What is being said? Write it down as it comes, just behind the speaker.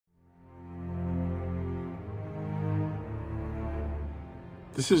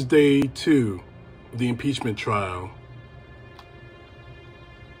This is day 2 of the impeachment trial.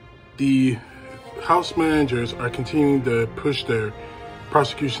 The House managers are continuing to push their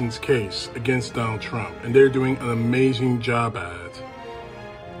prosecution's case against Donald Trump, and they're doing an amazing job at it,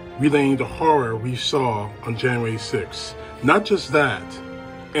 relaying the horror we saw on January 6th. Not just that,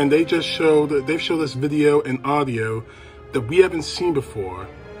 and they've showed us video and audio that we haven't seen before,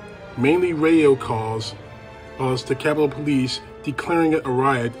 mainly radio calls to Capitol Police declaring it a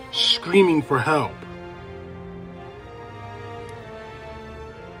riot, screaming for help.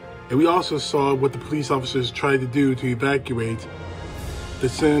 And we also saw what the police officers tried to do to evacuate the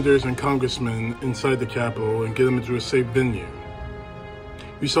senators and congressmen inside the Capitol and get them into a safe venue.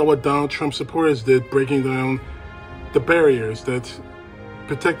 We saw what Donald Trump supporters did, breaking down the barriers that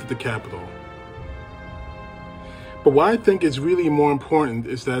protected the Capitol. But what I think is really more important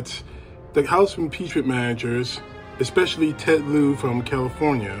is that the House impeachment managers, especially Ted Lieu from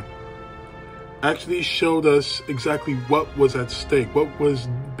California, actually showed us exactly what was at stake, what was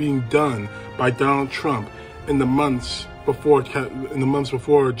being done by Donald Trump in the months before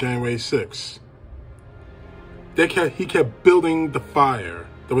January 6th. He kept building the fire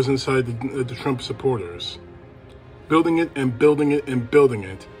that was inside the Trump supporters, building it and building it and building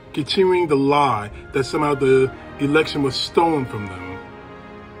it, continuing the lie that somehow the election was stolen from them,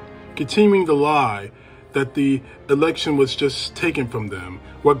 continuing the lie that the election was just taken from them,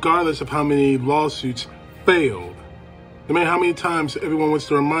 regardless of how many lawsuits failed. No matter how many times everyone wants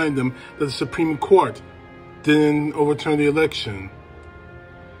to remind them that the Supreme Court didn't overturn the election.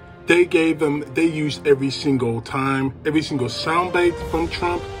 They used every single time, every single soundbite from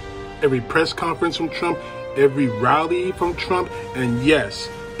Trump, every press conference from Trump, every rally from Trump, and yes,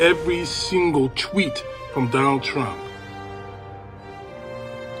 every single tweet from Donald Trump.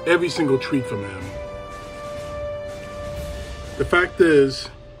 Every single tweet from him. The fact is,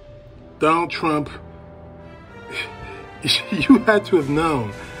 Donald Trump, you had to have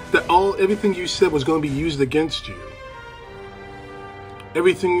known that everything you said was going to be used against you.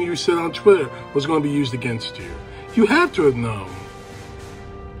 Everything you said on Twitter was going to be used against you. You had to have known.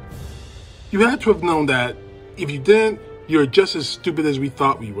 You had to have known that. If you didn't, you're just as stupid as we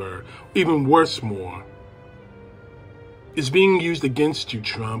thought we were. Even worse, more. It's being used against you,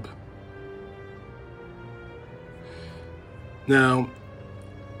 Trump. Now,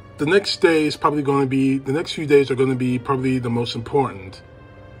 the next few days are going to be probably the most important,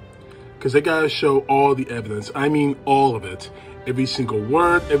 because they got to show all the evidence. I mean all of it. Every single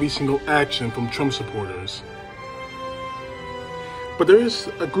word, every single action from Trump supporters. But there is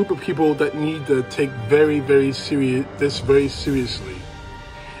a group of people that need to take this very seriously.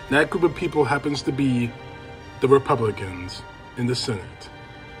 And that group of people happens to be the Republicans in the Senate.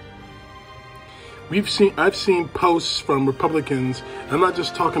 I've seen posts from Republicans, and I'm not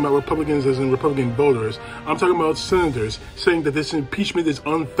just talking about Republicans as in Republican voters, I'm talking about senators saying that this impeachment is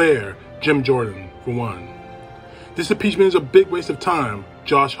unfair. Jim Jordan, for one. This impeachment is a big waste of time.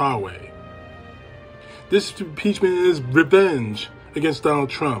 Josh Hawley. This impeachment is revenge against Donald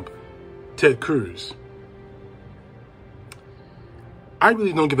Trump. Ted Cruz. I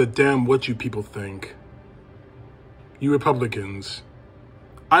really don't give a damn what you people think. You Republicans.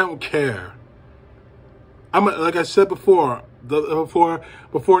 I don't care. Like I said before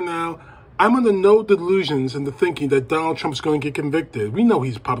now, I'm under no delusions in the thinking that Donald Trump's going to get convicted. We know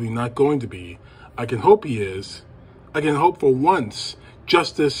he's probably not going to be. I can hope he is. I can hope for once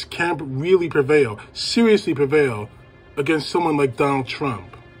justice can really prevail, seriously prevail, against someone like Donald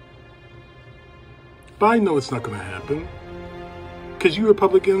Trump. But I know it's not going to happen, because you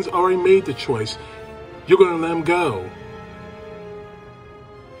Republicans already made the choice. You're going to let him go.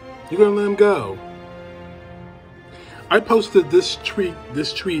 You're going to let him go. I posted this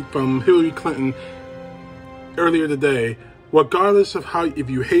tweet from Hillary Clinton earlier today. Regardless of if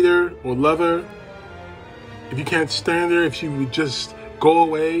you hate her or love her, if you can't stand her, if she would just go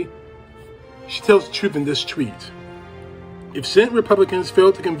away, she tells the truth in this tweet. If Senate Republicans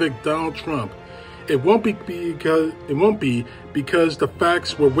fail to convict Donald Trump, it won't be because the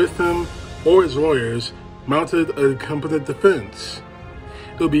facts were with him or his lawyers mounted a competent defense.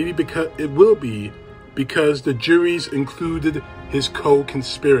 It will be because the juries included his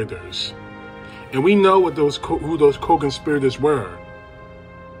co-conspirators. And we know who those co-conspirators were.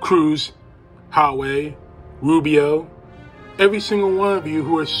 Cruz, Hawley, Rubio, every single one of you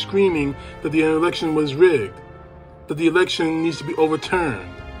who are screaming that the election was rigged, that the election needs to be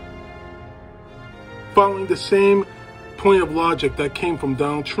overturned. Following the same point of logic that came from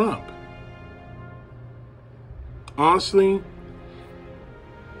Donald Trump. Honestly,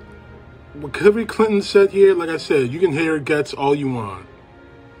 what Hillary Clinton said here, like I said, you can hear her guts all you want.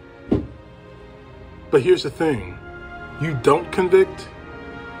 But here's the thing. You don't convict?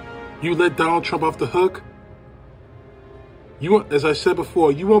 You let Donald Trump off the hook? As I said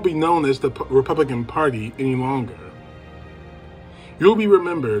before, you won't be known as the Republican Party any longer. You'll be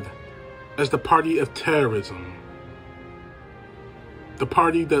remembered as the party of terrorism. The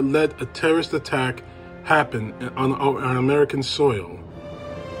party that let a terrorist attack happen on American soil.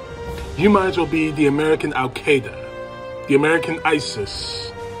 You might as well be the American Al-Qaeda, the American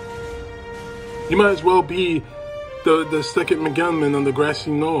ISIS. You might as well be the second gunman on the grassy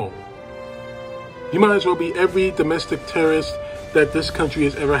knoll. You might as well be every domestic terrorist that this country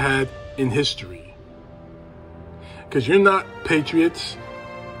has ever had in history. Because you're not patriots.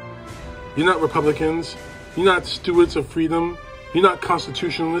 You're not Republicans. You're not stewards of freedom. You're not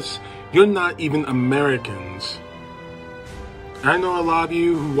constitutionalists. You're not even Americans. I know a lot of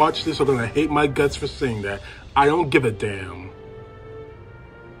you who watch this are going to hate my guts for saying that. I don't give a damn.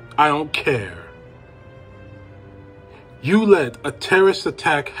 I don't care. You let a terrorist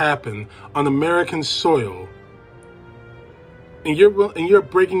attack happen on American soil, and you're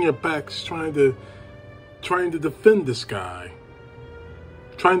breaking your backs trying to defend this guy,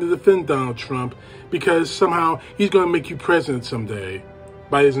 trying to defend Donald Trump, because somehow he's going to make you president someday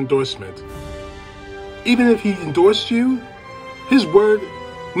by his endorsement. Even if he endorsed you, his word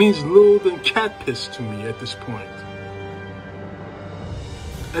means little than cat piss to me at this point.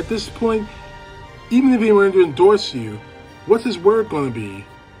 At this point, even if he were to endorse you, what's his word going to be?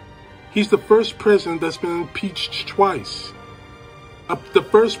 He's the first president that's been impeached twice. The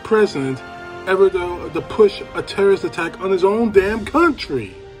first president ever to push a terrorist attack on his own damn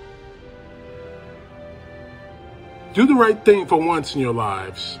country. Do the right thing for once in your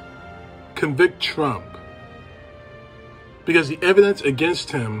lives. Convict Trump. Because the evidence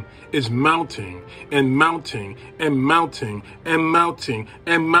against him is mounting and mounting and mounting and mounting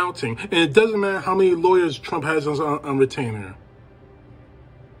and mounting. And it doesn't matter how many lawyers Trump has on retainer.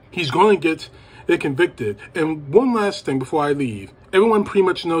 He's going to get convicted. And one last thing before I leave. Everyone pretty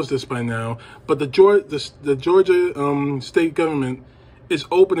much knows this by now, but the Georgia state government is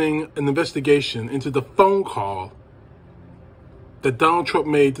opening an investigation into the phone call that Donald Trump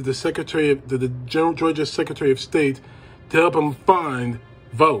made to the Georgia Secretary of State to help him find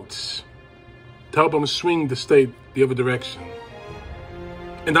votes, to help him swing the state the other direction.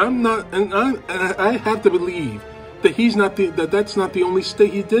 And I have to believe that that's not the only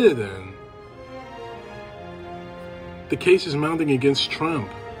state he did it in. The case is mounting against Trump.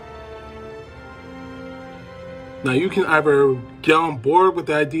 Now you can either get on board with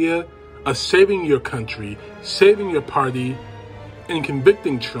the idea of saving your country, saving your party, and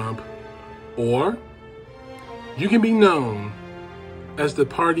convicting Trump, or you can be known as the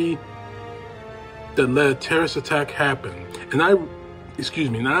party that let a terrorist attack happen. And I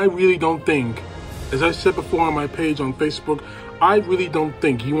really don't think, as I said before on my page on Facebook, I really don't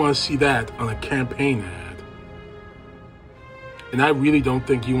think you want to see that on a campaign ad. And I really don't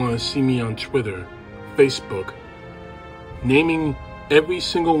think you want to see me on Twitter, Facebook, naming every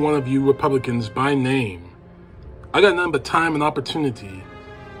single one of you Republicans by name. I got nothing but time and opportunity.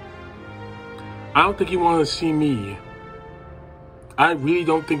 I don't think you want to see me. I really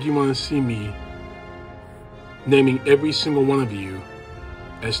don't think you want to see me naming every single one of you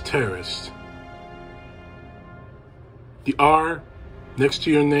as terrorists. The R next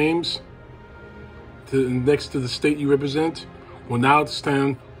to your names, next to the state you represent, will now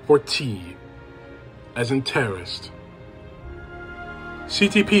stand for T, as in terrorist.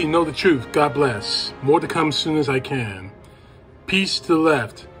 CTP, know the truth. God bless. More to come as soon as I can. Peace to the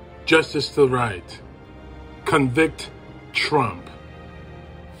left. Justice to the right. Convict Trump.